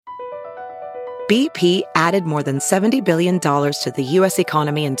BP added more than $70 billion to the U.S.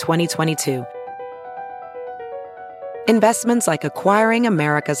 economy in 2022. Investments like acquiring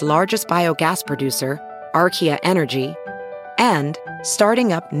America's largest biogas producer, Archaea Energy, and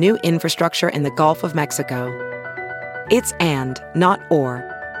starting up new infrastructure in the Gulf of Mexico. It's and, not or.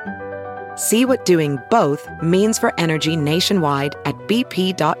 See what doing both means for energy nationwide at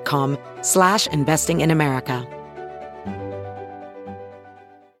bp.com/investing in America.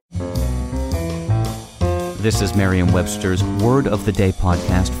 This is Merriam-Webster's Word of the Day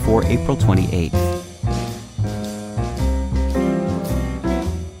podcast for April 28th.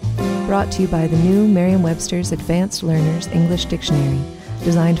 Brought to you by the new Merriam-Webster's Advanced Learners English Dictionary,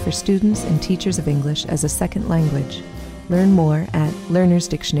 designed for students and teachers of English as a second language. Learn more at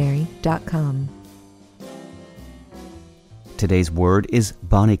learnersdictionary.com. Today's word is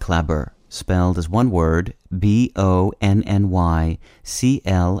bonnyclabber, spelled as one word, bonnyclabber.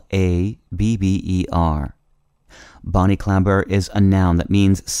 Bonnyclabber is a noun that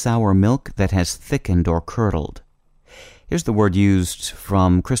means sour milk that has thickened or curdled. Here's the word used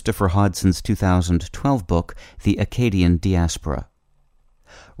from Christopher Hodson's 2012 book, The Acadian Diaspora.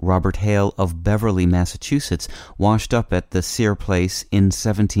 Robert Hale of Beverly, Massachusetts, washed up at the Sear Place in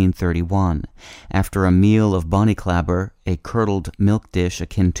 1731. After a meal of bonnyclabber, a curdled milk dish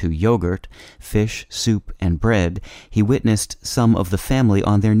akin to yogurt, fish, soup, and bread, he witnessed some of the family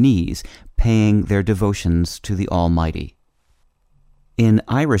on their knees, paying their devotions to the Almighty. In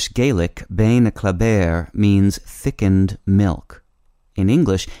Irish Gaelic, bainne-klabber means thickened milk. In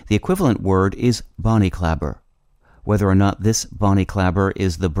English, the equivalent word is bonnyclabber. Whether or not this bonnyclabber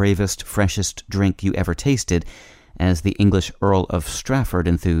is the bravest, freshest drink you ever tasted, as the English Earl of Strafford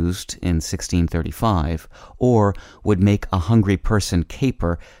enthused in 1635, or would make a hungry person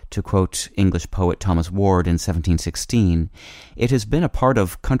caper, to quote English poet Thomas Ward in 1716, it has been a part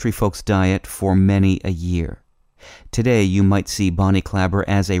of country folks' diet for many a year. Today you might see bonnyclabber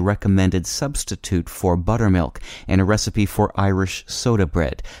as a recommended substitute for buttermilk and a recipe for Irish soda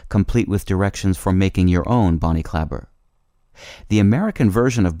bread, complete with directions for making your own bonnyclabber. The American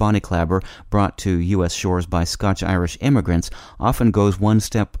version of bonnyclabber, brought to U.S. shores by Scotch-Irish immigrants, often goes one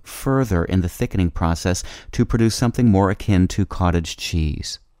step further in the thickening process to produce something more akin to cottage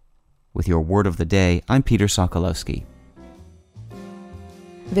cheese. With your word of the day, I'm Peter Sokolowski.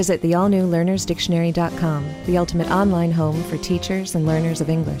 Visit the all-new learnersdictionary.com, the ultimate online home for teachers and learners of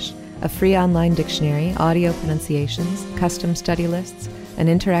English. A free online dictionary, audio pronunciations, custom study lists, and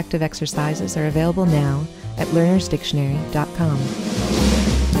interactive exercises are available now at learnersdictionary.com.